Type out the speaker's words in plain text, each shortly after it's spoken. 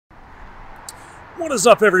What is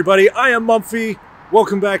up, everybody? I am Mumphy.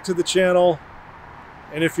 Welcome back to the channel.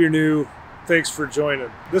 And if you're new, thanks for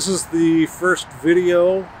joining. This is the first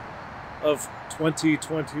video of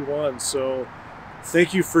 2021, so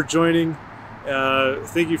thank you for joining.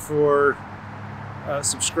 Thank you for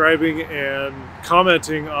subscribing and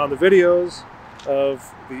commenting on the videos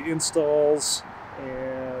of the installs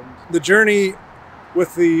and the journey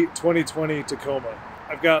with the 2020 Tacoma.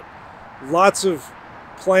 I've got lots of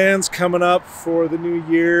plans coming up for the new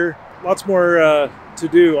year. Lots more to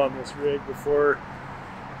do on this rig before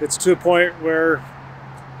it's to a point where,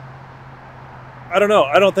 I don't know,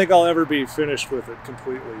 I don't think I'll ever be finished with it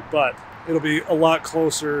completely, but it'll be a lot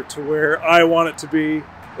closer to where I want it to be.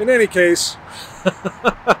 In any case,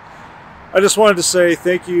 I just wanted to say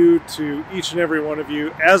thank you to each and every one of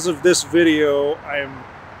you. As of this video, I am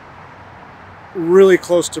really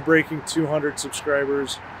close to breaking 200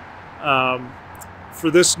 subscribers. For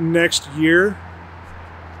this next year,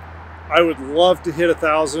 I would love to hit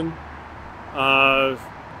 1,000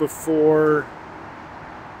 before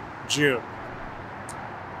June.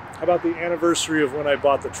 How about the anniversary of when I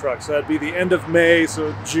bought the truck? So that'd be the end of May,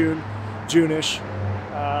 so June-ish.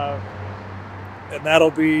 And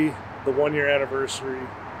that'll be the 1-year anniversary.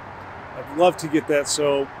 I'd love to get that,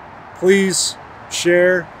 so please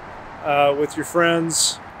share with your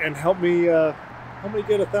friends and help me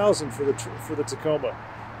get 1,000 for the Tacoma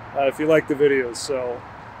if you like the videos. So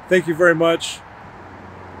thank you very much.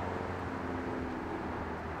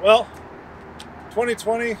 Well,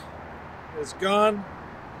 2020 is gone.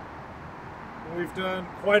 We've done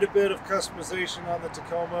quite a bit of customization on the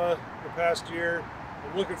Tacoma the past year.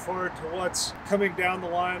 I'm looking forward to what's coming down the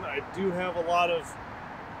line. I do have a lot of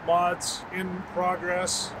mods in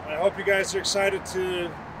progress. I hope you guys are excited to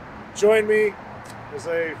join me as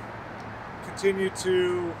I continue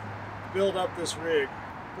to build up this rig.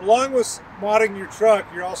 Along with modding your truck,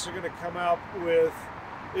 you're also going to come out with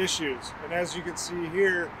issues. And as you can see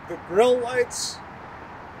here, the grill lights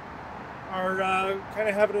are kind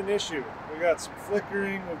of having an issue. We got some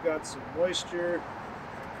flickering, we've got some moisture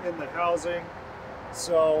in the housing.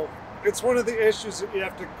 So it's one of the issues that you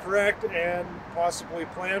have to correct and possibly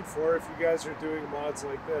plan for if you guys are doing mods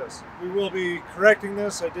like this. We will be correcting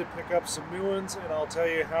this. I did pick up some new ones, and I'll tell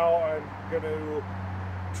you how I'm going to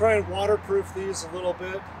try and waterproof these a little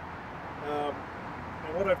bit.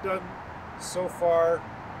 And what I've done so far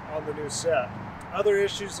on the new set. Other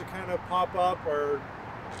issues that kind of pop up are,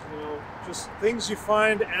 just things you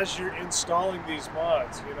find as you're installing these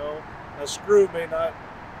mods. A screw may not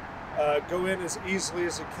go in as easily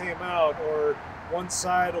as it came out, or one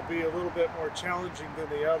side will be a little bit more challenging than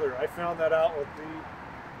the other. I found that out with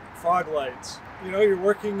the fog lights. You're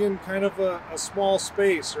working in kind of a small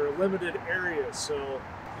space or a limited area, so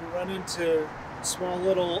you run into small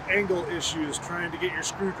little angle issues trying to get your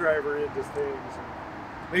screwdriver into things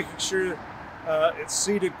and making sure it's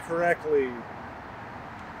seated correctly,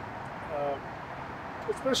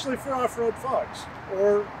 especially for off-road fogs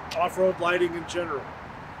or off-road lighting in general.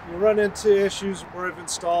 You run into issues where I've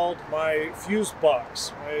installed my fuse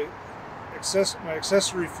box, my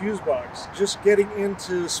accessory fuse box. Just getting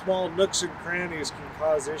into small nooks and crannies can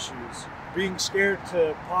cause issues. Being scared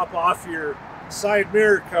to pop off your side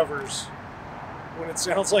mirror covers when it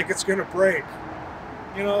sounds like it's going to break.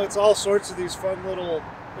 It's all sorts of these fun little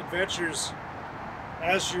adventures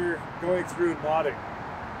as you're going through modding.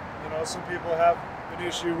 Some people have an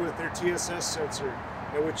issue with their TSS sensor,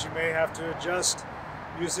 which you may have to adjust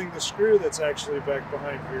using the screw that's actually back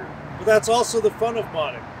behind here. But that's also the fun of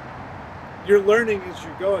modding. You're learning as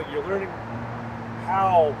you're going. You're learning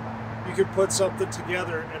how you can put something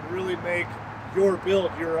together and really make your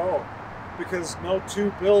build your own. Because no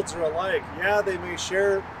two builds are alike. Yeah, they may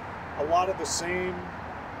share a lot of the same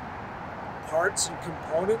parts and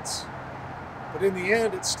components, but in the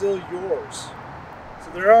end, it's still yours.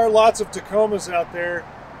 So there are lots of Tacomas out there.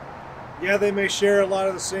 Yeah, they may share a lot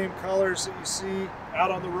of the same colors that you see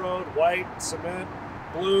out on the road: white, cement,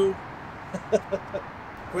 blue,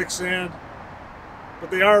 quicksand.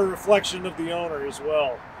 But they are a reflection of the owner as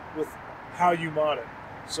well with how you mod it.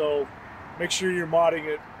 So make sure you're modding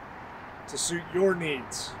it to suit your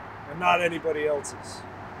needs and not anybody else's.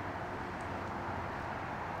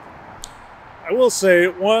 I will say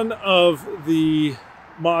one of the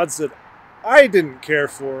mods that I didn't care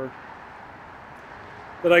for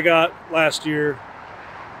that I got last year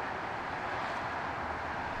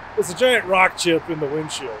was a giant rock chip in the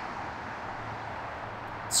windshield.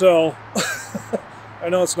 So I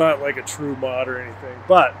know it's not like a true mod or anything,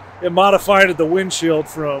 but it modified the windshield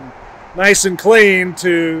from nice and clean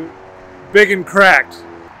to big and cracked.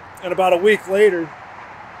 And about a week later,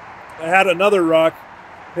 I had another rock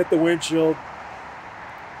hit the windshield,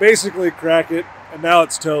 basically crack it, and now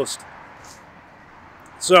it's toast.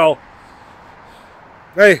 So,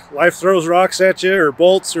 hey, life throws rocks at you, or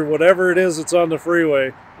bolts, or whatever it is that's on the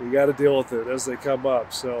freeway. You got to deal with it as they come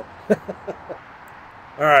up. So, all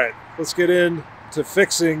right, let's get into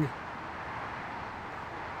fixing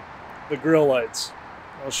the grill lights.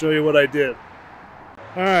 I'll show you what I did.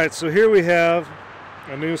 All right, so here we have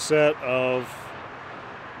a new set of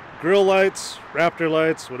grill lights, Raptor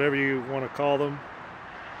lights, whatever you want to call them.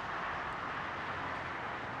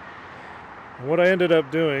 And what I ended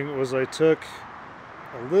up doing was I took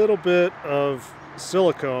a little bit of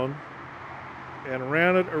silicone and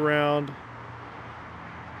ran it around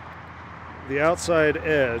the outside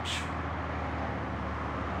edge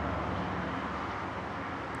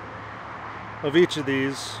of each of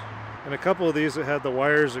these, and a couple of these that had the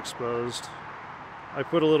wires exposed. I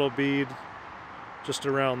put a little bead just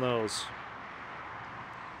around those.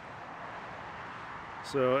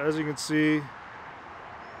 So as you can see,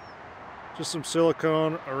 just some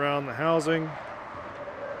silicone around the housing.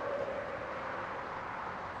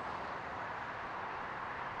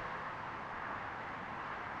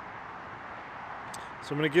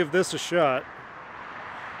 So I'm going to give this a shot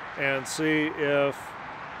and see if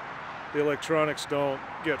the electronics don't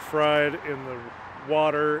get fried in the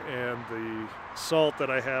water and the salt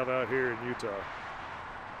that I have out here in Utah.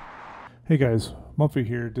 Hey guys, Mumphy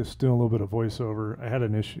here, just doing a little bit of voiceover. I had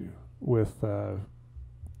an issue with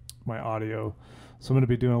my audio, so I'm going to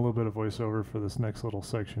be doing a little bit of voiceover for this next little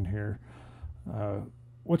section here.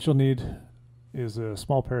 What you'll need is a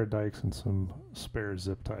small pair of dikes and some spare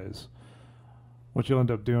zip ties. What you'll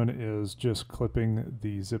end up doing is just clipping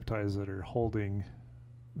the zip ties that are holding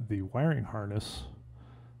the wiring harness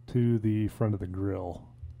to the front of the grill,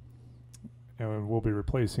 and we'll be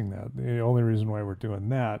replacing that. The only reason why we're doing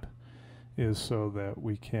that is so that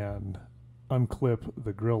we can unclip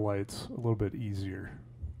the grill lights a little bit easier.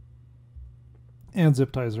 And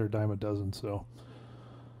zip ties are a dime a dozen, so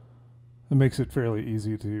it makes it fairly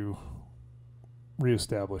easy to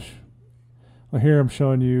reestablish. Well, here I'm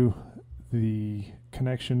showing you the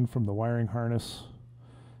connection from the wiring harness.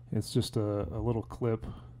 It's just a little clip,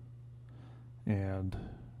 and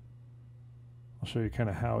I'll show you kind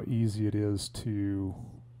of how easy it is to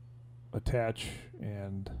attach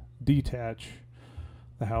and detach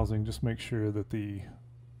the housing. Just make sure that the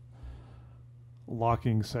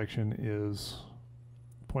locking section is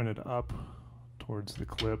pointed up towards the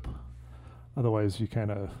clip. Otherwise you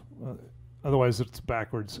kind of otherwise it's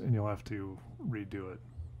backwards and you'll have to redo it.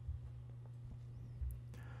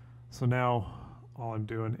 So now all I'm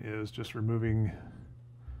doing is just removing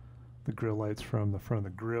the grill lights from the front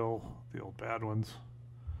of the grill, the old bad ones.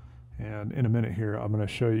 And in a minute here, I'm going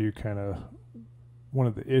to show you kind of one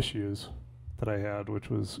of the issues that I had, which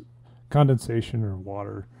was condensation or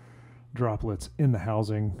water droplets in the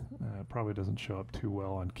housing. It probably doesn't show up too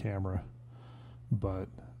well on camera, but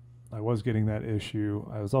I was getting that issue.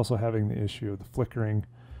 I was also having the issue of the flickering.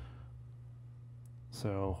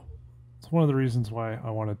 So it's one of the reasons why I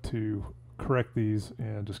wanted to correct these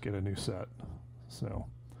and just get a new set. So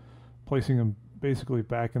placing them basically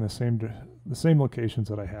back in the same locations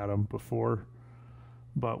that I had them before.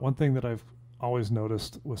 But one thing that I've always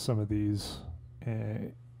noticed with some of these,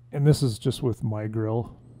 and this is just with my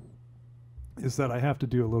grill, is that I have to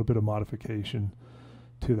do a little bit of modification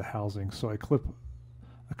to the housing. So I clip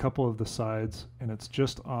a couple of the sides, and it's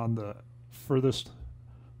just on the furthest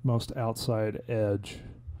most outside edge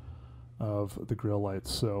of the grill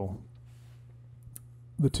lights. So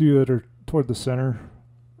the two that are toward the center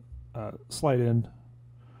slide in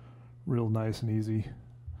real nice and easy,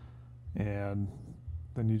 and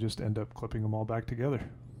then you just end up clipping them all back together.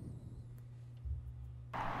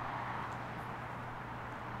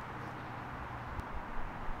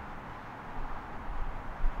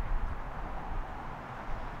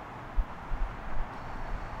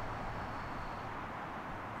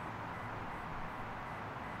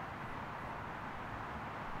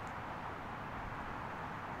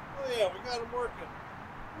 Oh yeah, we got them working.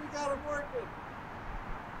 We got them working.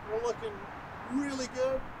 We're looking really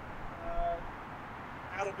good.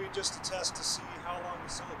 That'll be just a test to see how long the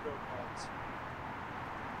silicone holds.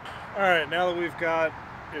 All right, now that we've got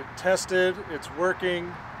it tested, it's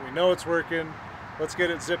working, we know it's working, let's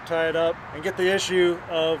get it zip tied up and get the issue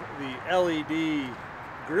of the LED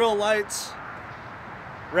grill lights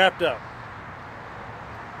wrapped up.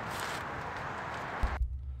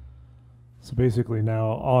 So basically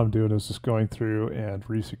now all I'm doing is just going through and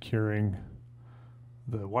resecuring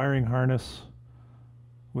the wiring harness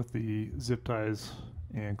with the zip ties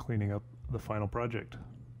and cleaning up the final project.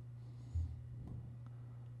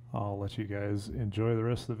 I'll let you guys enjoy the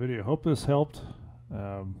rest of the video. Hope this helped.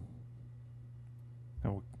 And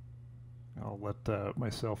I'll let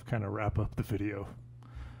myself kind of wrap up the video.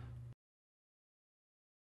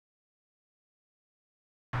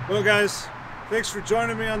 Well guys, thanks for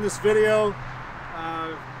joining me on this video.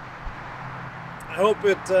 I hope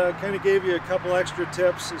it kind of gave you a couple extra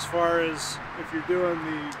tips as far as if you're doing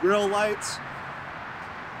the grill lights.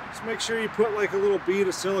 Just make sure you put like a little bead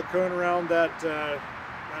of silicone around that, that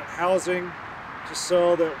housing, just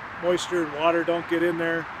so that moisture and water don't get in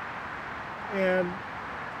there. And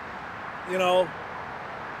you know,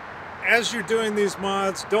 as you're doing these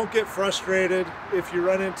mods, don't get frustrated if you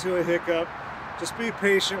run into a hiccup. Just be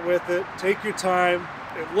patient with it. Take your time.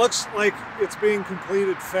 It looks like it's being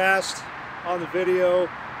completed fast on the video,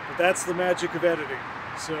 but that's the magic of editing.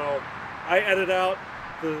 So I edit out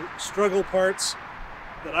the struggle parts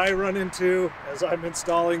that I run into as I'm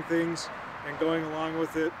installing things and going along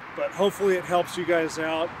with it. But hopefully it helps you guys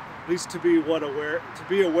out, at least to be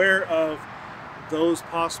aware of those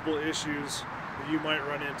possible issues that you might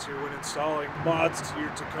run into when installing mods to your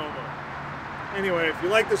Tacoma. Anyway, if you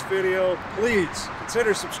like this video, please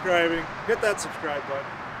consider subscribing. Hit that subscribe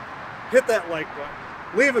button. Hit that like button.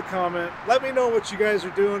 Leave a comment. Let me know what you guys are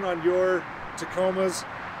doing on your Tacomas.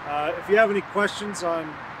 If you have any questions on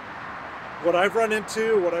what I've run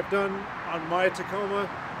into, what I've done on my Tacoma,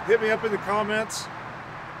 hit me up in the comments,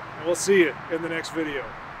 and we'll see you in the next video.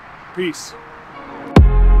 Peace.